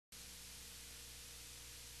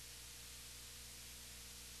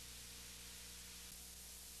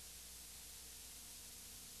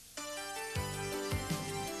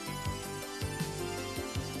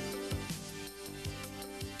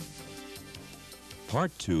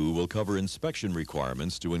Part 2 will cover inspection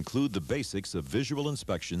requirements to include the basics of visual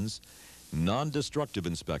inspections, non-destructive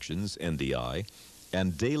inspections, NDI,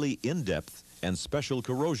 and daily in-depth and special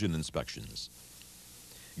corrosion inspections.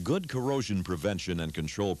 Good corrosion prevention and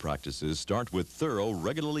control practices start with thorough,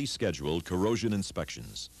 regularly scheduled corrosion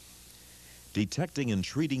inspections. Detecting and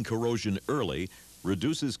treating corrosion early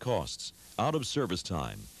reduces costs, out-of-service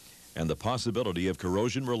time, and the possibility of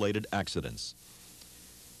corrosion-related accidents.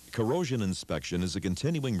 Corrosion inspection is a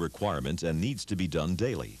continuing requirement and needs to be done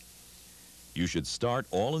daily. You should start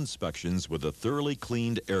all inspections with a thoroughly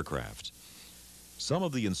cleaned aircraft. Some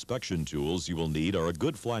of the inspection tools you will need are a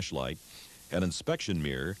good flashlight, an inspection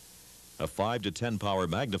mirror, a 5 to 10 power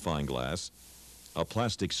magnifying glass, a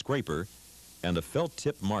plastic scraper, and a felt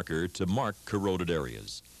tip marker to mark corroded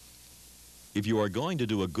areas. If you are going to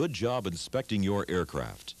do a good job inspecting your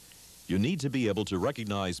aircraft, you need to be able to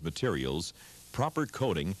recognize materials, proper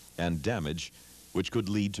coating, and damage which could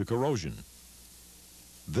lead to corrosion.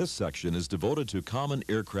 This section is devoted to common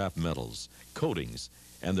aircraft metals, coatings,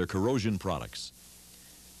 and their corrosion products.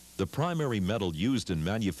 The primary metal used in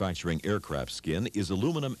manufacturing aircraft skin is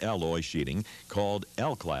aluminum alloy sheeting called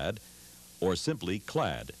Alclad, or simply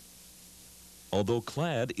clad. Although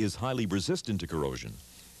clad is highly resistant to corrosion,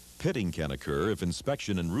 pitting can occur if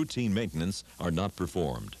inspection and routine maintenance are not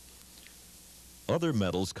performed. Other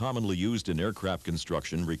metals commonly used in aircraft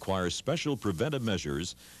construction require special preventive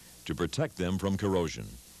measures to protect them from corrosion.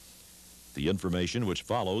 The information which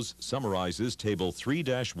follows summarizes Table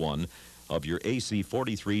 3-1 of your AC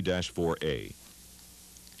 43-4A.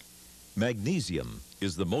 Magnesium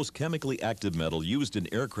is the most chemically active metal used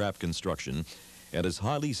in aircraft construction and is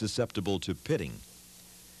highly susceptible to pitting.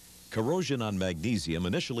 Corrosion on magnesium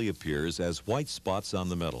initially appears as white spots on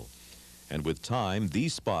the metal, and with time,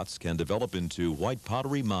 these spots can develop into white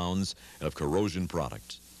powdery mounds of corrosion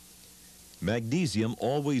product. Magnesium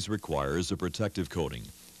always requires a protective coating.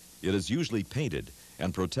 It is usually painted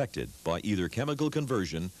and protected by either chemical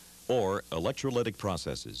conversion or electrolytic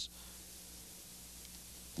processes.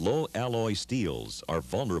 Low alloy steels are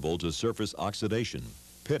vulnerable to surface oxidation,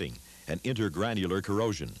 pitting, and intergranular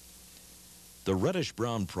corrosion. The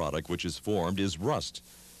reddish-brown product which is formed is rust,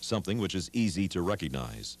 something which is easy to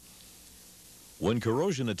recognize. When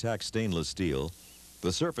corrosion attacks stainless steel,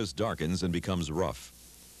 the surface darkens and becomes rough.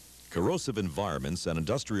 Corrosive environments and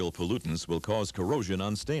industrial pollutants will cause corrosion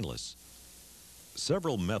on stainless.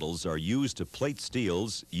 Several metals are used to plate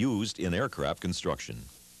steels used in aircraft construction.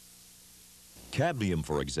 Cadmium,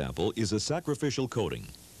 for example, is a sacrificial coating.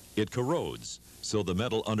 It corrodes, so the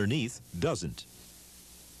metal underneath doesn't.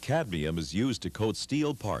 Cadmium is used to coat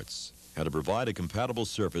steel parts and to provide a compatible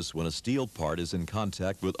surface when a steel part is in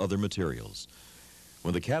contact with other materials.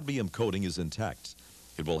 When the cadmium coating is intact,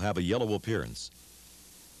 it will have a yellow appearance.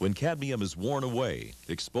 When cadmium is worn away,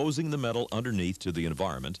 exposing the metal underneath to the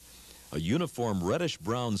environment, a uniform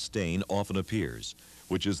reddish-brown stain often appears,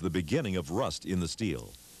 which is the beginning of rust in the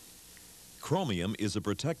steel. Chromium is a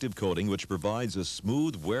protective coating which provides a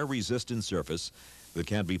smooth, wear-resistant surface that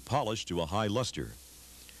can be polished to a high luster.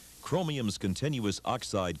 Chromium's continuous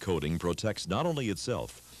oxide coating protects not only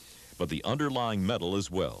itself, but the underlying metal as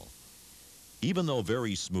well. Even though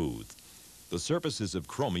very smooth, the surfaces of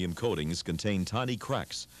chromium coatings contain tiny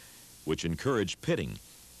cracks, which encourage pitting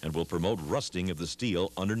and will promote rusting of the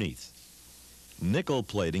steel underneath. Nickel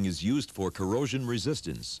plating is used for corrosion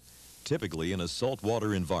resistance, typically in a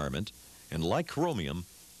saltwater environment, and like chromium,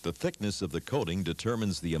 the thickness of the coating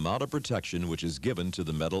determines the amount of protection which is given to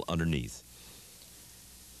the metal underneath.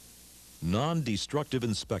 Non-destructive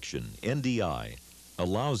inspection, NDI,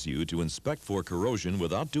 allows you to inspect for corrosion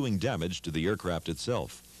without doing damage to the aircraft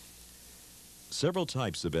itself. Several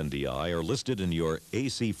types of NDI are listed in your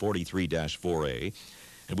AC 43-4A,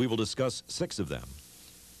 and we will discuss 6 of them.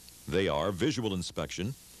 They are visual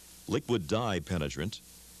inspection, liquid dye penetrant,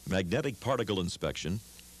 magnetic particle inspection,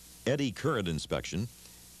 eddy current inspection,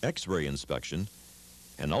 X-ray inspection,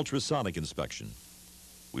 and ultrasonic inspection.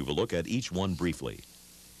 We will look at each one briefly.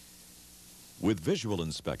 With visual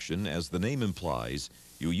inspection, as the name implies,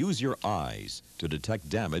 you use your eyes to detect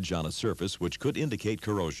damage on a surface which could indicate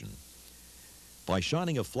corrosion. By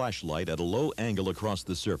shining a flashlight at a low angle across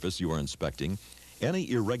the surface you are inspecting,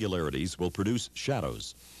 any irregularities will produce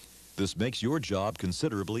shadows. This makes your job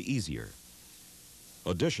considerably easier.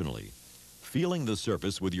 Additionally, feeling the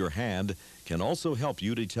surface with your hand can also help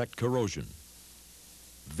you detect corrosion.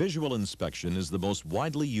 Visual inspection is the most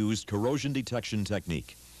widely used corrosion detection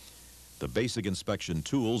technique. The basic inspection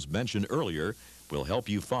tools mentioned earlier will help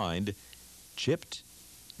you find chipped,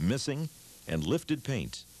 missing, and lifted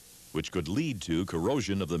paint, which could lead to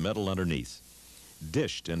corrosion of the metal underneath,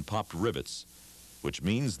 dished and popped rivets, which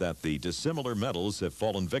means that the dissimilar metals have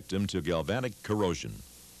fallen victim to galvanic corrosion.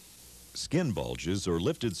 Skin bulges or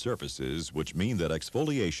lifted surfaces, which mean that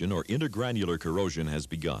exfoliation or intergranular corrosion has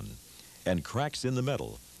begun, and cracks in the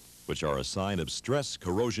metal, which are a sign of stress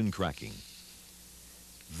corrosion cracking.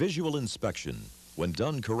 Visual inspection, when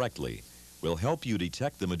done correctly, will help you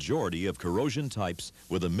detect the majority of corrosion types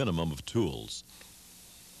with a minimum of tools.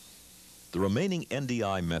 The remaining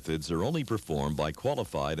NDI methods are only performed by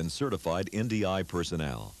qualified and certified NDI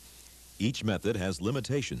personnel. Each method has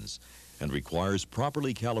limitations and requires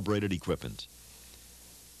properly calibrated equipment.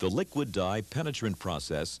 The liquid dye penetrant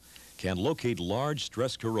process can locate large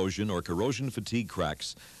stress corrosion or corrosion fatigue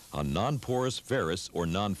cracks on non-porous ferrous or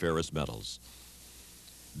non-ferrous metals.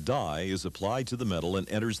 Dye is applied to the metal and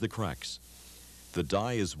enters the cracks. The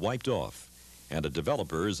dye is wiped off, and a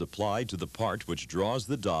developer is applied to the part which draws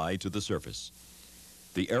the dye to the surface.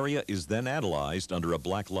 The area is then analyzed under a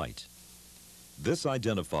black light. This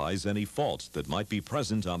identifies any fault that might be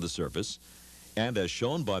present on the surface, and as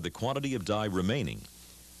shown by the quantity of dye remaining,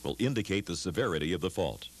 will indicate the severity of the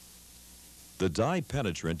fault. The dye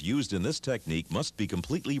penetrant used in this technique must be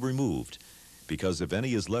completely removed, because if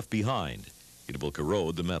any is left behind, it will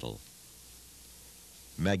corrode the metal.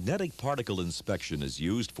 Magnetic particle inspection is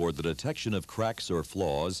used for the detection of cracks or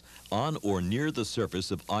flaws on or near the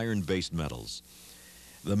surface of iron-based metals.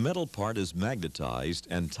 The metal part is magnetized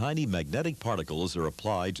and tiny magnetic particles are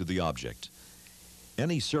applied to the object.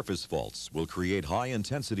 Any surface faults will create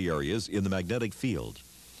high-intensity areas in the magnetic field.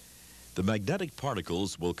 The magnetic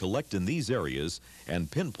particles will collect in these areas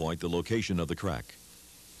and pinpoint the location of the crack.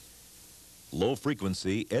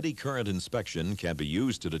 Low-frequency eddy current inspection can be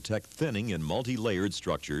used to detect thinning in multi-layered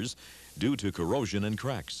structures due to corrosion and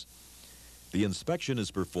cracks. The inspection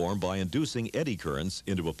is performed by inducing eddy currents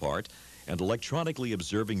into a part and electronically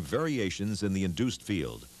observing variations in the induced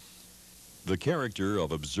field. The character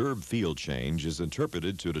of observed field change is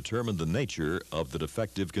interpreted to determine the nature of the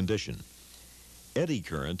defective condition. Eddy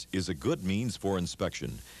current is a good means for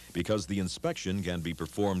inspection because the inspection can be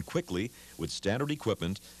performed quickly with standard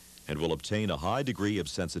equipment and will obtain a high degree of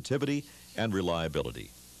sensitivity and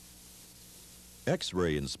reliability.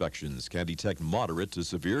 X-ray inspections can detect moderate to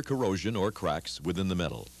severe corrosion or cracks within the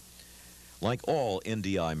metal. Like all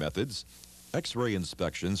NDI methods, X-ray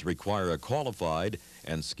inspections require a qualified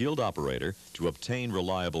and skilled operator to obtain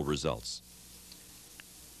reliable results.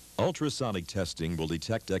 Ultrasonic testing will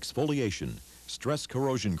detect exfoliation, stress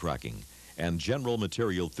corrosion cracking, and general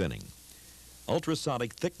material thinning.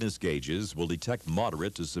 Ultrasonic thickness gauges will detect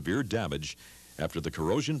moderate to severe damage after the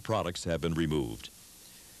corrosion products have been removed.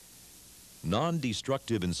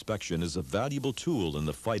 Non-destructive inspection is a valuable tool in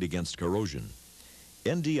the fight against corrosion.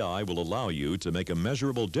 NDI will allow you to make a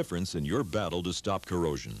measurable difference in your battle to stop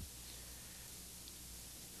corrosion.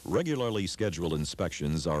 Regularly scheduled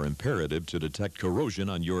inspections are imperative to detect corrosion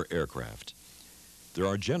on your aircraft. There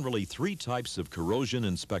are generally 3 types of corrosion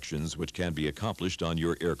inspections which can be accomplished on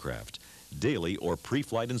your aircraft: daily or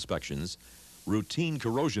pre-flight inspections, routine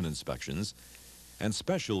corrosion inspections, and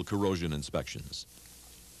special corrosion inspections.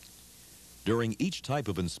 During each type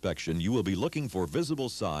of inspection, you will be looking for visible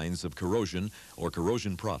signs of corrosion or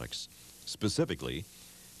corrosion products, specifically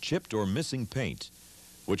chipped or missing paint,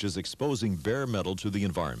 which is exposing bare metal to the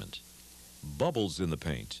environment, bubbles in the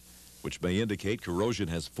paint, which may indicate corrosion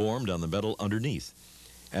has formed on the metal underneath,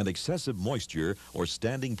 and excessive moisture or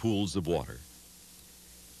standing pools of water.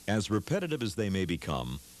 As repetitive as they may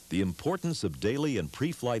become, the importance of daily and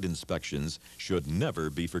pre-flight inspections should never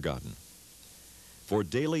be forgotten. For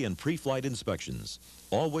daily and pre-flight inspections,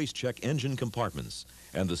 always check engine compartments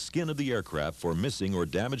and the skin of the aircraft for missing or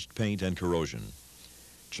damaged paint and corrosion.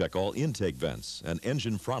 Check all intake vents and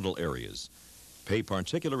engine frontal areas. Pay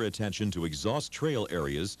particular attention to exhaust trail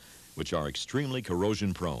areas, which are extremely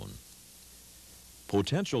corrosion prone.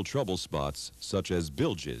 Potential trouble spots such as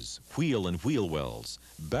bilges, wheel and wheel wells,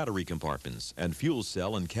 battery compartments, and fuel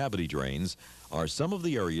cell and cavity drains are some of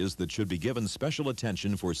the areas that should be given special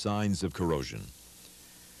attention for signs of corrosion.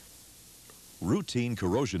 Routine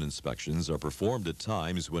corrosion inspections are performed at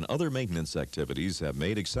times when other maintenance activities have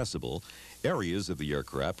made accessible areas of the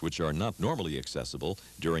aircraft which are not normally accessible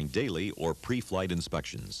during daily or pre-flight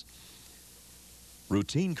inspections.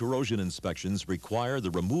 Routine corrosion inspections require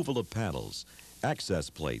the removal of panels, access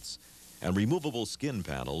plates, and removable skin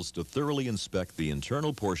panels to thoroughly inspect the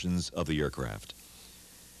internal portions of the aircraft.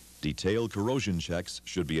 Detailed corrosion checks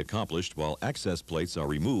should be accomplished while access plates are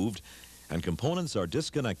removed and components are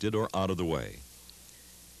disconnected or out of the way.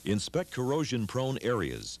 Inspect corrosion-prone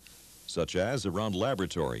areas, such as around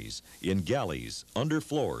laboratories, in galleys, under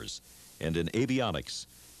floors, and in avionics,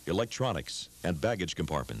 electronics, and baggage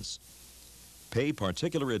compartments. Pay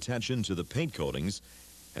particular attention to the paint coatings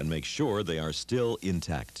and make sure they are still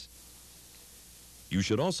intact. You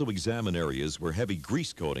should also examine areas where heavy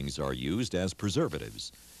grease coatings are used as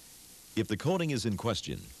preservatives. If the coating is in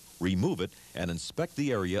question, remove it and inspect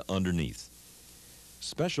the area underneath.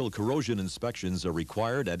 Special corrosion inspections are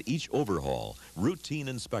required at each overhaul, routine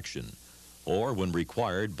inspection, or when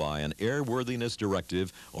required by an airworthiness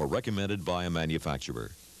directive or recommended by a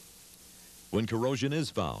manufacturer. When corrosion is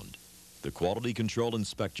found, the quality control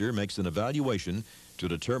inspector makes an evaluation to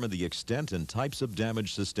determine the extent and types of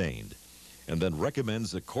damage sustained, and then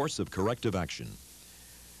recommends a course of corrective action.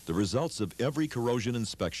 The results of every corrosion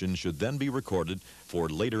inspection should then be recorded for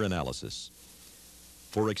later analysis.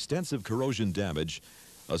 For extensive corrosion damage,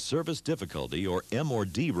 a service difficulty or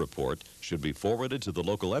M&D report should be forwarded to the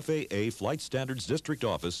local FAA Flight Standards District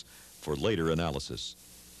Office for later analysis.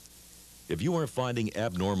 If you are finding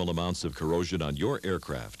abnormal amounts of corrosion on your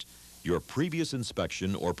aircraft, your previous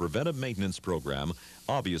inspection or preventive maintenance program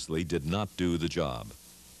obviously did not do the job.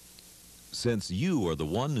 Since you are the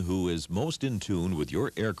one who is most in tune with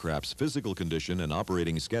your aircraft's physical condition and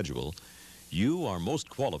operating schedule, you are most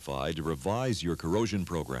qualified to revise your corrosion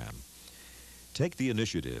program. Take the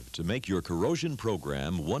initiative to make your corrosion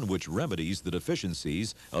program one which remedies the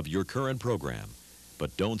deficiencies of your current program.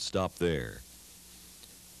 But don't stop there.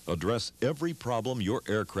 Address every problem your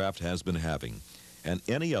aircraft has been having and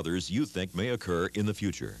any others you think may occur in the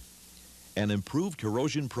future. An improved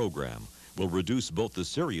corrosion program will reduce both the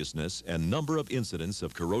seriousness and number of incidents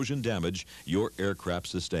of corrosion damage your aircraft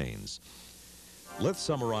sustains. Let's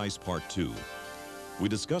summarize Part 2. We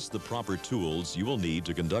discussed the proper tools you will need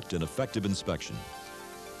to conduct an effective inspection.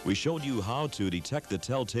 We showed you how to detect the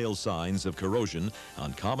telltale signs of corrosion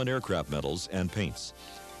on common aircraft metals and paints,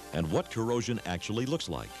 and what corrosion actually looks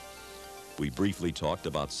like. We briefly talked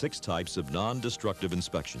about 6 types of non-destructive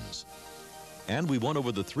inspections. And we went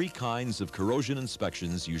over the 3 kinds of corrosion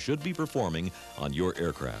inspections you should be performing on your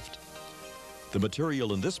aircraft. The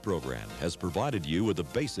material in this program has provided you with the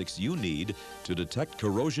basics you need to detect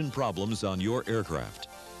corrosion problems on your aircraft.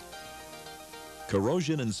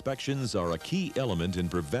 Corrosion inspections are a key element in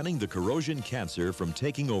preventing the corrosion cancer from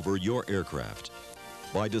taking over your aircraft.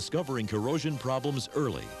 By discovering corrosion problems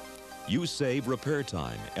early, you save repair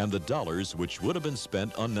time and the dollars which would have been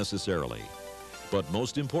spent unnecessarily. But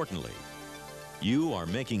most importantly, you are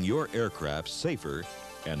making your aircraft safer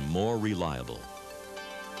and more reliable.